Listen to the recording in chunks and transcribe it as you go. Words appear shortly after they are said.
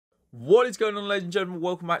What is going on, ladies and gentlemen?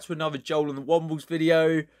 Welcome back to another Joel and the Wombles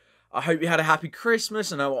video. I hope you had a happy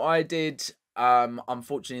Christmas. I know what I did,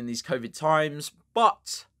 unfortunately, in these COVID times.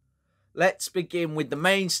 But let's begin with the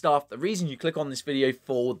main stuff. The reason you click on this video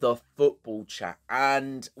for the football chat.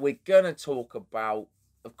 And we're going to talk about,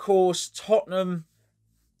 of course, Tottenham,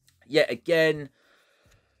 yet again,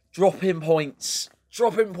 dropping points.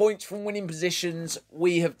 Dropping points from winning positions.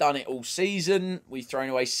 We have done it all season. We've thrown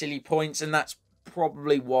away silly points, and that's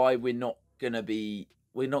probably why we're not gonna be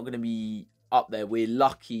up there. We're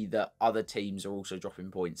lucky that other teams are also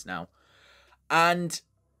dropping points now. And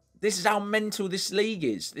this is how mental this league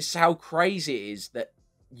is. This is how crazy it is that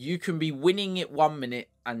you can be winning it 1 minute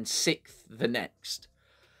and 6th the next.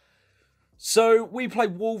 So we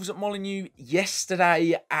played Wolves at Molineux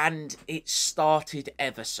yesterday and it started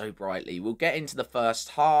ever so brightly. We'll get into the first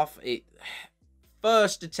half.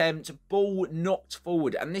 First attempt, ball knocked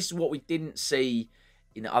forward. And this is what we didn't see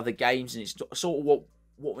in other games. And it's sort of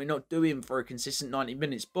what we're not doing for a consistent 90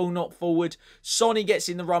 minutes. Ball knocked forward. Sonny gets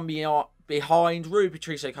in the run behind. Rui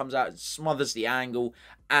Patricio comes out and smothers the angle.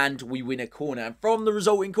 And we win a corner. And from the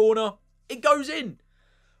resulting corner, it goes in.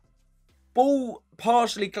 Ball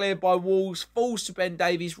partially cleared by Wolves. Falls to Ben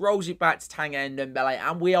Davies. Rolls it back to Tanguy and Dembele.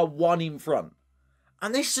 And we are 1 in front.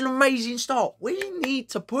 And this is an amazing start. We need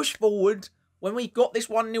to push forward when we got this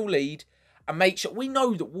 1-0 lead and make sure. We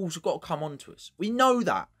know that Wolves have got to come on to us. We know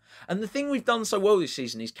that. And the thing we've done so well this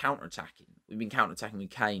season is counter-attacking. We've been counter-attacking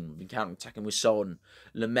with Kane. We've been counter-attacking with Son,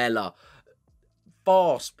 Lamela,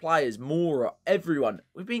 fast players, Mora, everyone.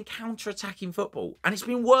 We've been counter-attacking football. And it's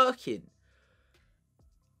been working.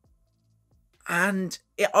 And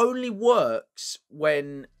it only works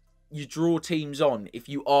when you draw teams on if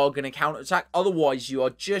you are going to counter-attack. Otherwise, you are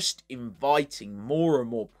just inviting more and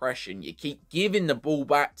more pressure. And you keep giving the ball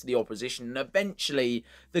back to the opposition. And eventually,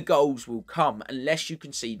 the goals will come unless you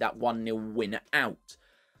can see that 1-0 winner out.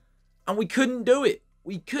 And we couldn't do it.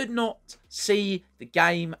 We could not see the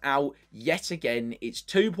game out yet again. It's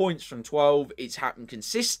 2 points from 12. It's happened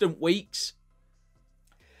consistent weeks.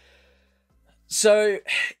 So,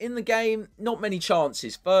 in the game, not many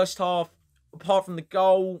chances. First half, apart from the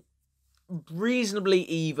goal, reasonably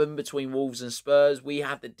even between Wolves and Spurs. We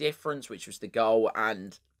had the difference, which was the goal,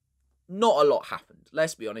 and not a lot happened.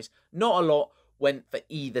 Let's be honest. Not a lot went for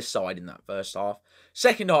either side in that first half.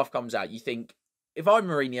 Second half comes out. You think, if I'm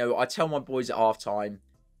Mourinho, I tell my boys at half-time,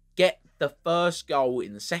 get the first goal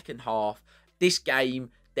in the second half. This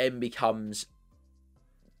game then becomes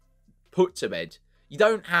put to bed. You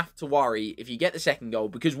don't have to worry if you get the second goal,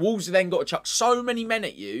 because Wolves have then got to chuck so many men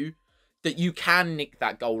at you that you can nick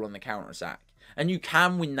that goal on the counter-attack. And you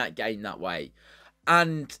can win that game that way.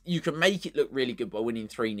 And you can make it look really good by winning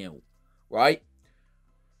 3-0. Right?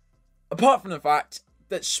 Apart from the fact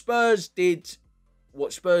that Spurs did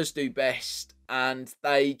what Spurs do best. And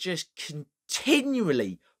they just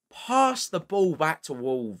continually pass the ball back to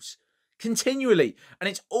Wolves. Continually. And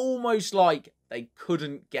it's almost like they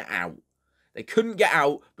couldn't get out. They couldn't get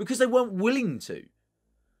out because they weren't willing to.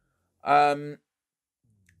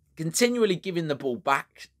 Continually giving the ball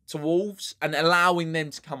back to Wolves and allowing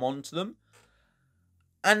them to come on to them.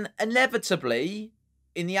 And inevitably,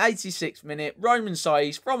 in the 86th minute, Roman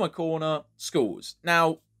Saiz from a corner scores.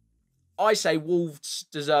 Now, I say Wolves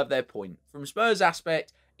deserve their point. From Spurs'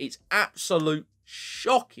 aspect, it's absolute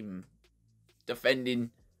shocking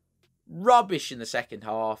defending. Rubbish in the second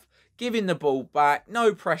half. Giving the ball back.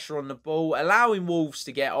 No pressure on the ball. Allowing Wolves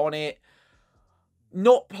to get on it.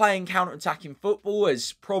 Not playing counter-attacking football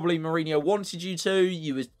as probably Mourinho wanted you to.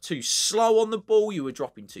 You were too slow on the ball. You were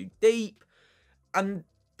dropping too deep. And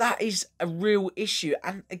that is a real issue.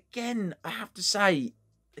 And again, I have to say,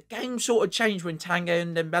 the game sort of changed when Tanguy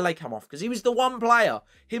and Dembele come off. Because he was the one player.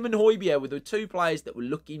 Him and Højbjerg were the two players that were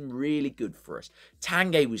looking really good for us.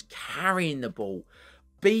 Tanguy was carrying the ball.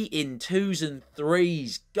 Beating 2s and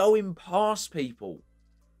 3s. Going past people.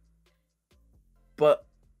 But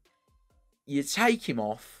you take him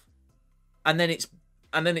off, and then it's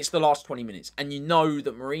the last 20 minutes, and you know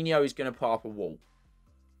that Mourinho is going to put up a wall.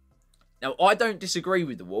 Now, I don't disagree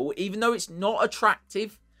with the wall, even though it's not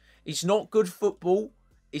attractive, it's not good football,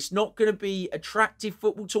 it's not going to be attractive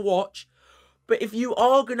football to watch. But if you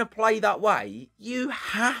are going to play that way, you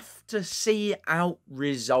have to see out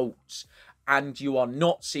results, and you are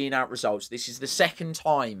not seeing out results. This is the second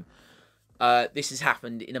time this has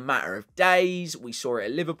happened in a matter of days. We saw it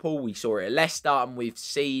at Liverpool. We saw it at Leicester. And we've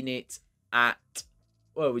seen it at...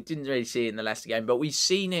 Well, we didn't really see it in the Leicester game. But we've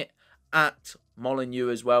seen it at Molineux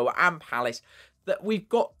as well. And Palace. That we've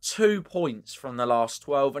got 2 points from the last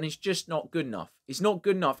 12. And it's just not good enough. It's not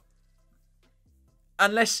good enough.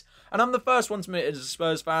 Unless, and I'm the first one to admit it as a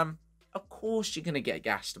Spurs fan, of course you're going to get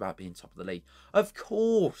gassed about being top of the league. Of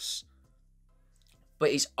course. But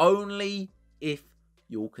it's only if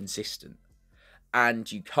you're consistent.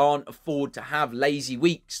 And you can't afford to have lazy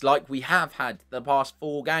weeks like we have had the past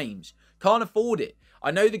 4 games. Can't afford it.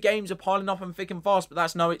 I know the games are piling up and thick and fast, but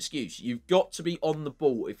that's no excuse. You've got to be on the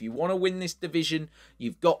ball. If you want to win this division,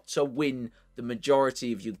 you've got to win the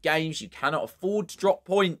majority of your games. You cannot afford to drop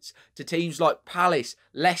points to teams like Palace,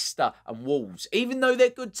 Leicester and Wolves. Even though they're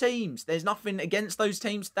good teams, there's nothing against those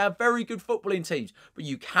teams. They're very good footballing teams, but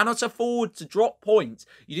you cannot afford to drop points.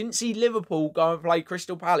 You didn't see Liverpool go and play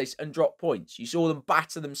Crystal Palace and drop points. You saw them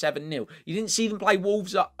batter them 7-0. You didn't see them play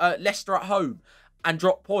Wolves Leicester at home and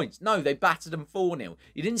drop points. No, they battered them 4-0.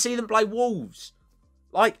 You didn't see them play Wolves.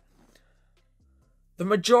 Like, the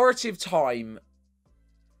majority of time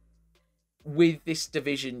with this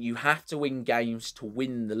division, you have to win games to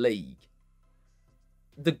win the league.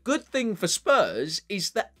 The good thing for Spurs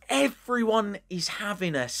is that everyone is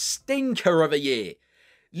having a stinker of a year.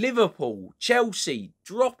 Liverpool, Chelsea,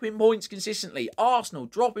 dropping points consistently. Arsenal,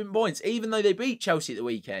 dropping points, even though they beat Chelsea at the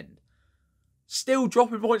weekend. Still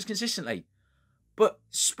dropping points consistently. But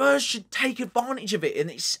Spurs should take advantage of it.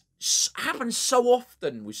 And it happens so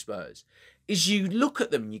often with Spurs. Is you look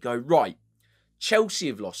at them and you go, right, Chelsea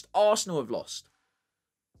have lost. Arsenal have lost.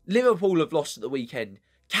 Liverpool have lost at the weekend.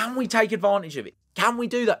 Can we take advantage of it? Can we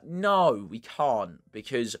do that? No, we can't.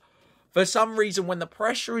 Because for some reason, when the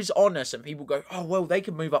pressure is on us and people go, oh, well, they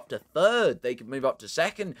could move up to 3rd. They could move up to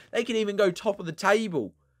 2nd. They could even go top of the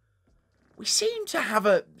table. We seem to have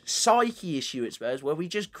a psyche issue at Spurs where we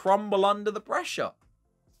just crumble under the pressure.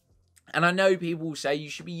 And I know people will say you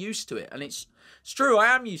should be used to it. And it's true,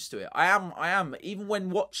 I am used to it. I am. Even when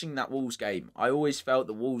watching that Wolves game, I always felt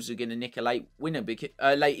the Wolves are going to nick a late winner,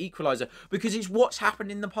 late equaliser, because it's what's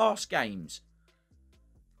happened in the past games.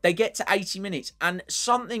 They get to 80 minutes and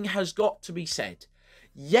something has got to be said.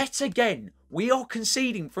 Yet again, we are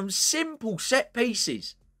conceding from simple set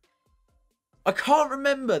pieces. I can't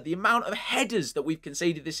remember the amount of headers that we've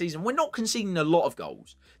conceded this season. We're not conceding a lot of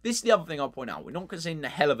goals. This is the other thing I'll point out. We're not conceding a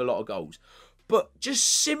hell of a lot of goals. But just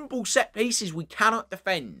simple set pieces we cannot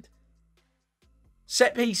defend.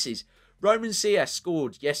 Set pieces. Roman CS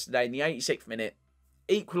scored yesterday in the 86th minute.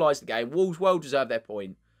 Equalised the game. Wolves well deserved their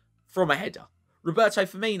point from a header. Roberto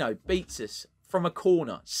Firmino beats us from a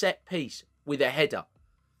corner. Set piece with a header.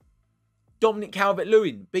 Dominic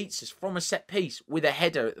Calvert-Lewin beats us from a set piece with a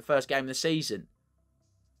header at the first game of the season.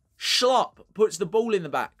 Schlupp puts the ball in the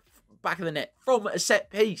back of the net from a set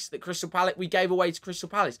piece that we gave away to Crystal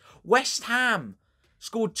Palace. West Ham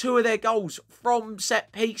scored 2 of their goals from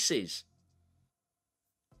set pieces.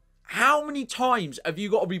 How many times have you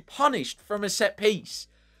got to be punished from a set piece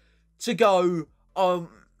to go,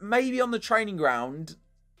 maybe on the training ground,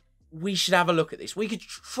 we should have a look at this. We could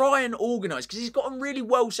try and organise, because he's got them really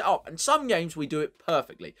well set up. And some games we do it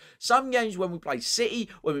perfectly. Some games when we played City,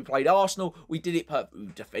 when we played Arsenal, we did it perfectly.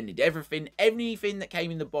 We defended everything. Anything that came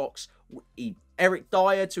in the box. Eric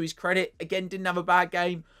Dyer, to his credit, again, didn't have a bad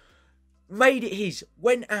game. Made it his.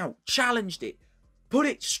 Went out. Challenged it. Put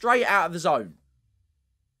it straight out of the zone.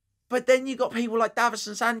 But then you got people like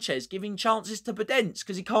Davison Sanchez giving chances to Podence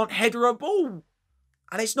because he can't header a ball.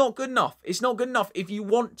 And it's not good enough. It's not good enough if you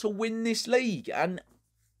want to win this league. And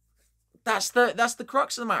that's the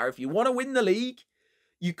crux of the matter. If you want to win the league,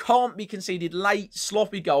 you can't be conceded late,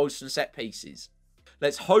 sloppy goals from set pieces.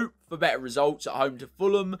 Let's hope for better results at home to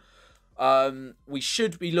Fulham. We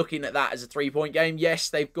should be looking at that as a 3-point game. Yes,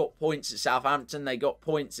 they've got points at Southampton. They got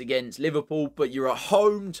points against Liverpool. But you're at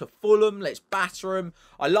home to Fulham. Let's batter them.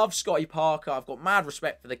 I love Scotty Parker. I've got mad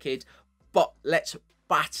respect for the kid. But let's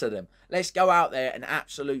batter them. Let's go out there and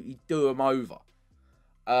absolutely do them over.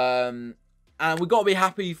 And we've got to be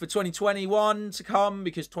happy for 2021 to come,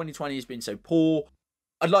 because 2020 has been so poor.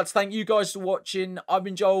 I'd like to thank you guys for watching. I've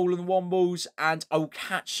been Joel and the Wombles, and I'll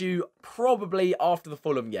catch you probably after the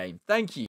Fulham game. Thank you.